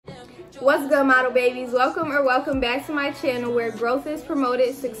What's good, model babies? Welcome back to my channel where growth is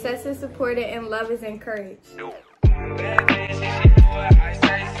promoted, success is supported, and love is encouraged.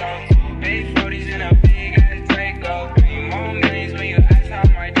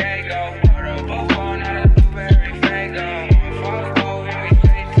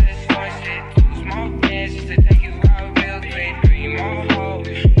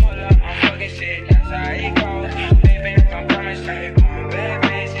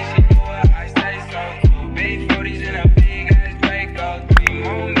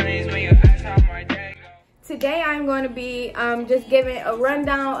 Today I'm going to be just giving a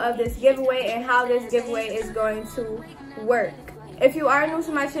rundown of this giveaway and how this giveaway is going to work. If you are new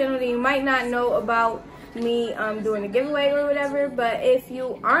to my channel, then you might not know about me doing a giveaway or whatever, but if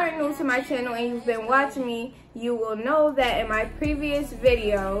you aren't new to my channel and you've been watching me, you will know that in my previous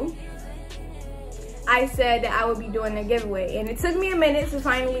video I said that I would be doing a giveaway, and it took me a minute to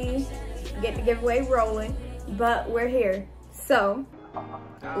finally get the giveaway rolling, but we're here. So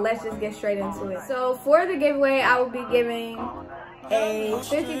let's just get straight into it. So for the giveaway, I will be giving a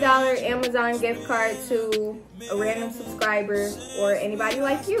 $50 Amazon gift card to a random subscriber or anybody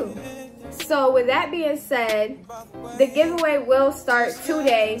like you. So with that being said, the giveaway will start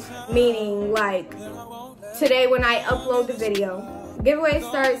today, meaning like today when I upload the video. Giveaway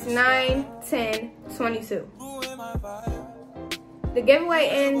starts 9/10/22. The giveaway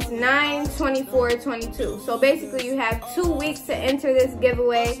ends 9/24/22. So basically you have 2 weeks to enter this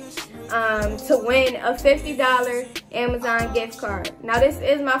giveaway to win a $50 Amazon gift card. Now this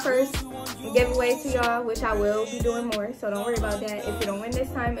is my first giveaway to y'all, which I will be doing more, so don't worry about that. If you don't win this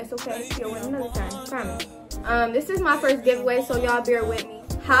time, it's okay. You'll win another time, I promise. This is my first giveaway, so y'all bear with me.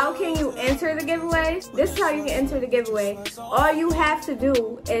 How can you enter the giveaway? This is how you can enter the giveaway. All you have to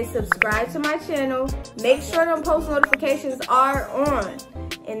do is subscribe to my channel, make sure them post notifications are on,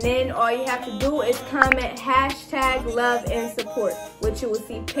 and then all you have to do is comment #loveandsupport, which you will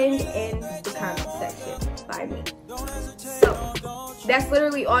see pinned in the comment section by me. So that's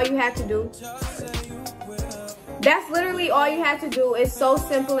literally all you have to do. That's literally all you have to do. It's so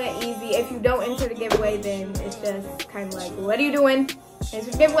simple and easy. If you don't enter the giveaway, then it's just kind of like, what are you doing?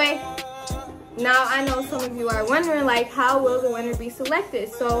 Enter the giveaway. Now I know some of you are wondering, like, how will the winner be selected?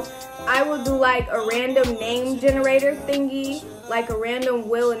 So I will do like a random name generator thingy, like a random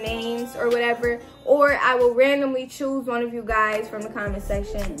wheel of names or whatever, or I will randomly choose one of you guys from the comment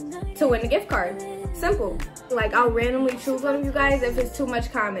section to win the gift card. Simple. Like, I'll randomly choose one of you guys if it's too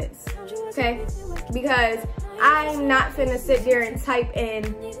much comments, okay? Because I'm not finna sit there and type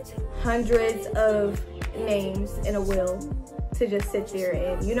in hundreds of names in a wheel to just sit there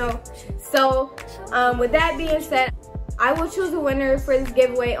and, you know. So with that being said, I will choose a winner for this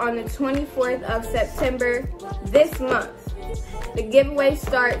giveaway on the 24th of September this month. The giveaway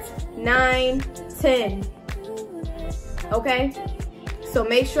starts 9/10, okay? So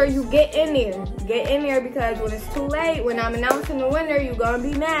make sure you get in there. Get in there, because when it's too late, when I'm announcing the winner, you're gonna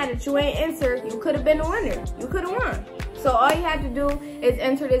be mad that you ain't entered. You could have been the winner. You could have won. So all you have to do is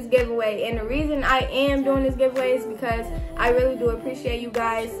enter this giveaway. And the reason I am doing this giveaway is because I really do appreciate you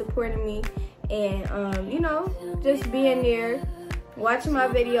guys supporting me and, you know, just being there, watching my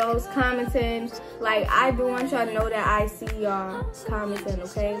videos, commenting. Like, I do want y'all to know that I see y'all commenting,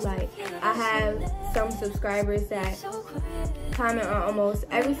 okay? Like, I have some subscribers that comment on almost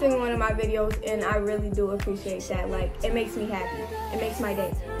every single one of my videos, and I really do appreciate that. Like, it makes me happy. It makes my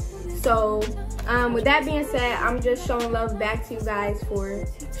day. So with that being said, I'm just showing love back to you guys for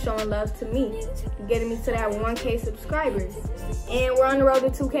showing love to me, getting me to that 1K subscribers, and we're on the road to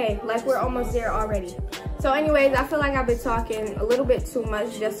 2K. Like, we're almost there already. So anyways, I feel like I've been talking a little bit too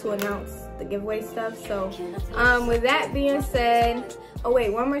much just to announce the giveaway stuff. So with that being said, oh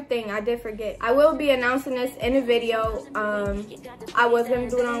wait, one more thing I did forget. I will be announcing this in a video. I was gonna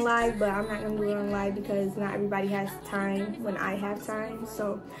do it on live, but I'm not gonna do it on live because not everybody has time when I have time.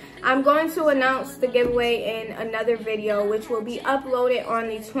 So I'm going to announce the giveaway in another video, which will be uploaded on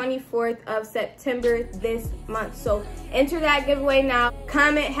the 24th of September this month. So enter that giveaway now.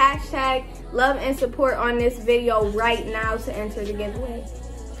 Comment #loveandsupport on this video right now to enter the giveaway.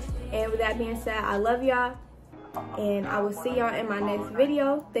 And with that being said, I love y'all, and I will see y'all in my next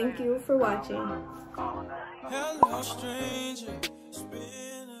video. Thank you for watching. Hello, stranger.